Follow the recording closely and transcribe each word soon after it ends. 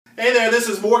Hey there, this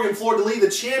is Morgan Fleur-de-Lis,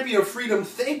 the champion of freedom.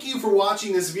 Thank you for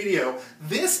watching this video.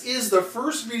 This is the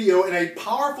first video in a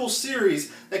powerful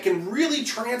series that can really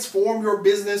transform your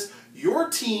business, your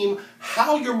team,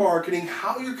 how you're marketing,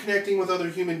 how you're connecting with other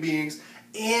human beings,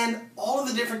 and all of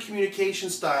the different communication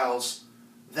styles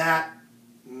that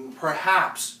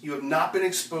perhaps you have not been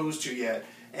exposed to yet.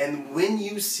 And when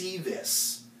you see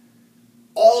this,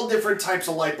 all different types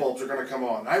of light bulbs are going to come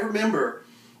on. I remember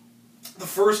the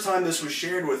first time this was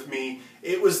shared with me,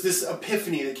 it was this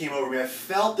epiphany that came over me. I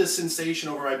felt this sensation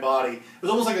over my body. It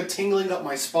was almost like a tingling up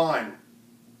my spine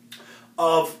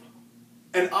of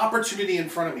an opportunity in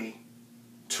front of me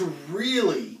to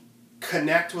really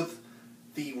connect with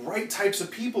the right types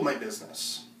of people in my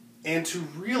business and to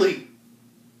really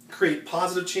create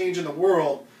positive change in the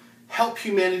world, help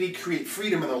humanity create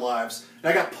freedom in their lives.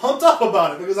 And I got pumped up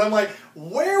about it because I'm like,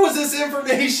 where was this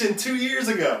information 2 years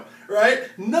ago, right?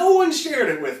 No one shared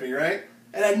it with me, right?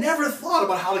 And I never thought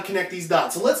about how to connect these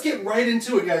dots. So let's get right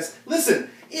into it, guys. Listen,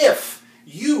 if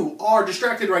you are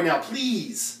distracted right now,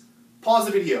 please pause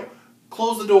the video,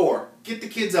 close the door, get the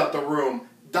kids out the room,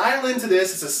 dial into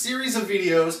this. It's a series of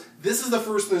videos. This is the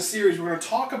first in the series. We're going to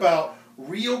talk about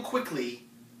real quickly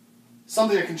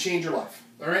something that can change your life,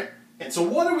 all right? And so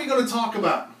what are we going to talk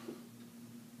about?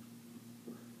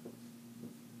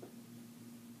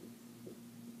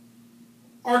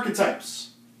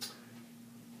 Archetypes.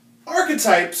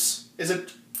 Archetypes is a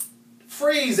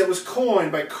phrase that was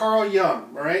coined by Carl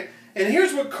Jung, all right? And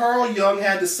here's what Carl Jung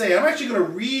had to say. I'm actually going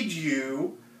to read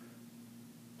you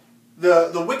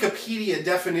the Wikipedia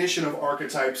definition of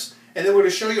archetypes, and then we're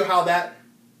going to show you how that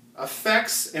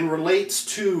affects and relates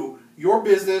to your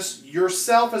business,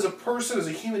 yourself as a person, as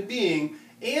a human being,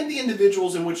 and the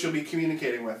individuals in which you'll be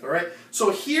communicating with, all right?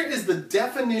 So here is the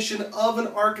definition of an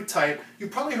archetype.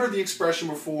 You've probably heard the expression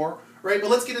before, right? But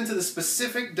let's get into the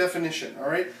specific definition, all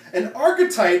right? An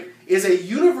archetype is a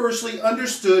universally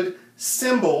understood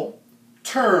symbol,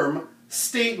 term,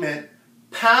 statement,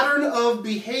 pattern of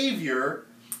behavior,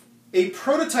 a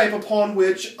prototype upon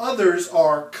which others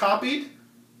are copied,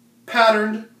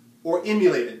 patterned, or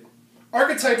emulated.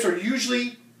 Archetypes are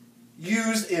usually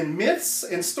used in myths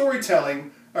and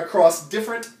storytelling across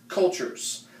different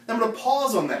cultures. Now I'm going to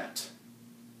pause on that.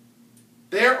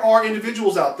 There are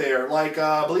individuals out there, like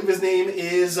I believe his name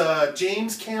is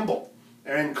James Campbell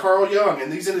and Carl Jung,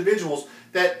 and these individuals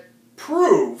that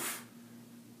prove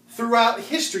throughout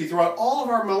history, throughout all of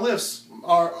our beliefs,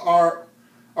 our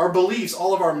beliefs,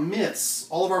 all of our myths,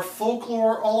 all of our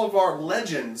folklore, all of our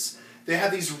legends, they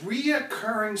have these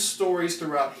reoccurring stories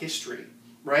throughout history,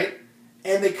 right?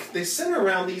 And they center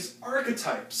around these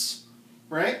archetypes,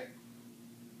 right?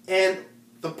 And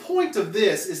the point of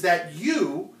this is that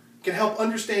you can help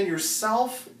understand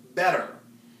yourself better,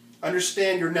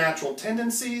 understand your natural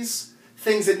tendencies,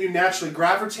 things that you naturally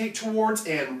gravitate towards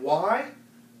and why,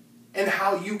 and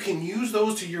how you can use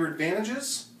those to your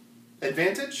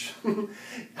advantage,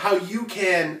 how you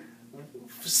can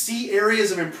see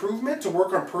areas of improvement to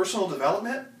work on personal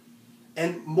development,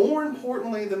 and more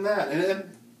importantly than that,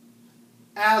 and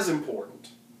as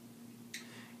important,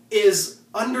 is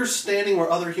understanding where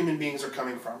other human beings are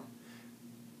coming from.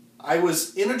 I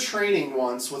was in a training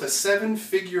once with a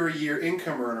 7-figure-a-year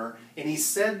income earner, and he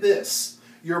said this: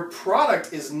 your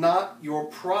product is not your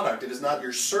product. It is not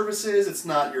your services. It's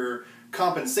not your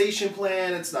compensation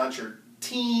plan. It's not your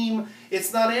team.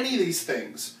 It's not any of these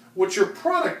things. What your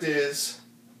product is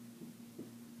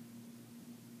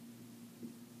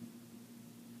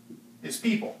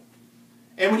people.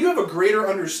 And when you have a greater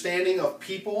understanding of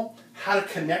people, how to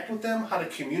connect with them, how to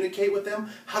communicate with them,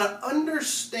 how to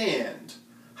understand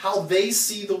how they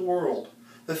see the world,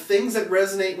 the things that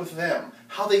resonate with them,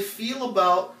 how they feel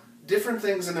about different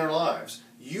things in their lives,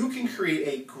 you can create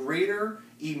a greater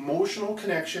emotional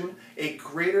connection, a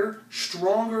greater,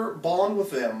 stronger bond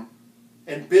with them,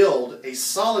 and build a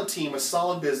solid team, a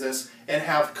solid business, and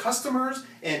have customers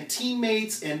and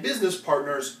teammates and business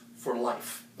partners for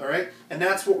life. All right? And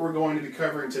that's what we're going to be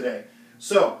covering today.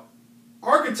 So,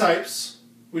 archetypes,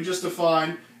 we just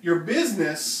defined. Your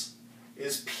business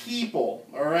is people.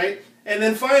 All right? And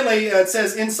then finally, it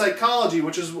says in psychology,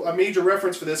 which is a major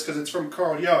reference for this because it's from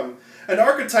Carl Jung. An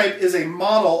archetype is a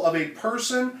model of a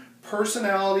person,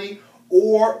 personality,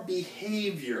 or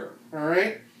behavior. All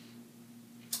right?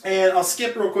 And I'll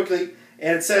skip real quickly.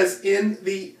 And it says in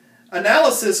the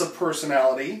analysis of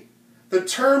personality, the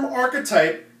term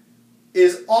archetype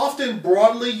is often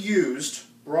broadly used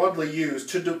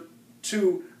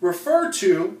to refer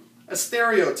to a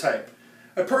stereotype,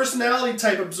 a personality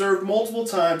type observed multiple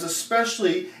times,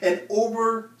 especially an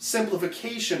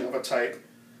oversimplification of a type,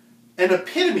 an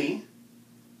epitome,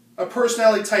 a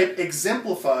personality type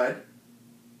exemplified,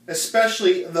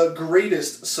 especially the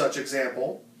greatest such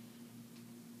example,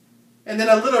 and then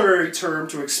a literary term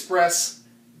to express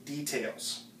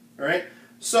details. All right?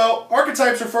 So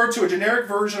archetypes refer to a generic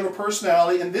version of a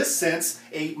personality. In this sense,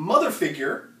 a mother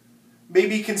figure may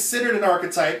be considered an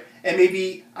archetype and may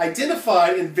be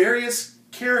identified in various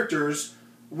characters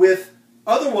with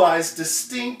otherwise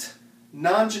distinct,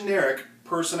 non-generic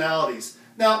personalities.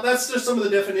 Now, that's just some of the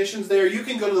definitions there. You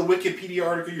can go to the Wikipedia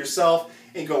article yourself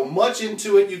and go much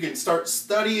into it. You can start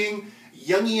studying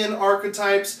Jungian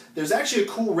archetypes. There's actually a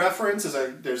cool reference.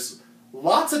 There's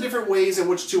lots of different ways in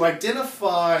which to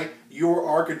identify your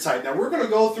archetype. Now, we're going to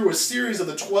go through a series of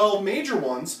the 12 major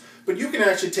ones, but you can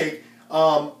actually take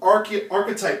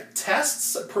archetype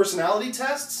tests, personality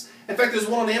tests. In fact, there's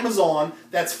one on Amazon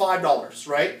that's $5,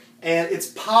 right? And it's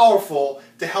powerful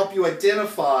to help you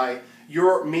identify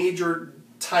your major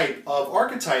type of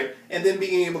archetype and then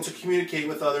being able to communicate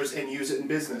with others and use it in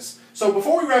business. So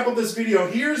before we wrap up this video,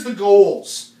 here's the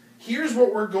goals. Here's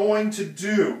what we're going to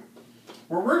do.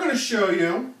 What we're going to show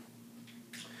you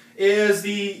is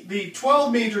the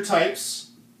 12 major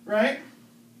types, right?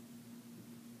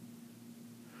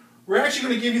 We're actually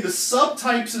going to give you the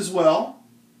subtypes as well.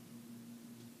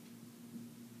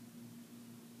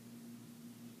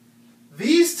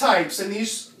 These types and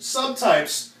these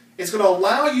subtypes is going to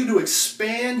allow you to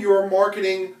expand your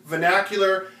marketing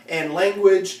vernacular and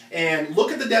language and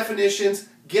look at the definitions,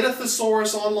 get a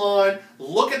thesaurus online,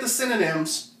 look at the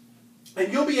synonyms,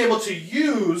 and you'll be able to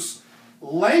use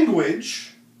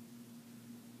language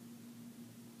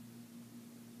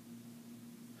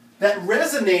that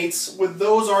resonates with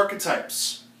those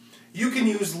archetypes. You can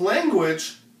use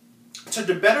language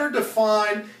to better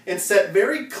define and set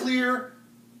very clear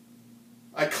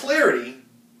clarity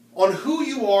on who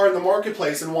you are in the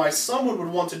marketplace and why someone would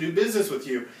want to do business with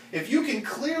you. If you can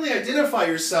clearly identify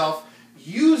yourself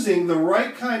using the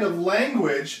right kind of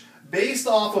language based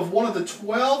off of one of the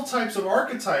 12 types of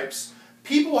archetypes,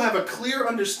 people will have a clear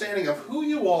understanding of who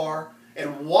you are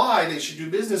and why they should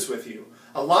do business with you.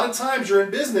 A lot of times you're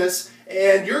in business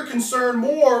and you're concerned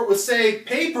more with, say,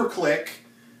 pay-per-click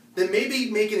than maybe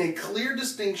making a clear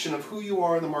distinction of who you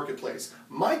are in the marketplace.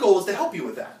 My goal is to help you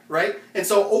with that, right? And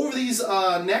so over these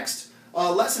next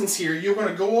lessons here, you're going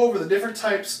to go over the different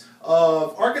types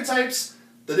of archetypes,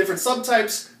 the different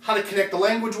subtypes, how to connect the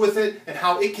language with it, and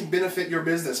how it can benefit your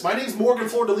business. My name is Morgan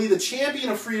Fleur-de-Lis, the champion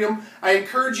of freedom. I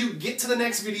encourage you, get to the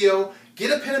next video,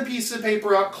 get a pen and piece of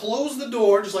paper out, close the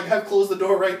door, just like I've closed the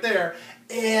door right there,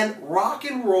 and rock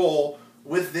and roll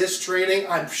with this training.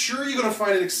 I'm sure you're going to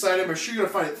find it exciting. I'm sure you're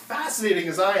going to find it fascinating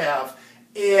as I have.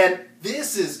 And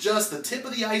this is just the tip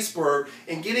of the iceberg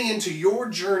in getting into your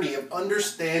journey of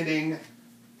understanding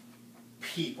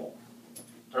people.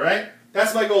 All right?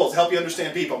 That's my goal, is to help you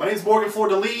understand people. My name is Morgan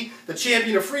Fleur-de-Lis, the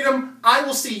champion of freedom. I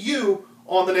will see you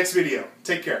on the next video.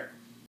 Take care.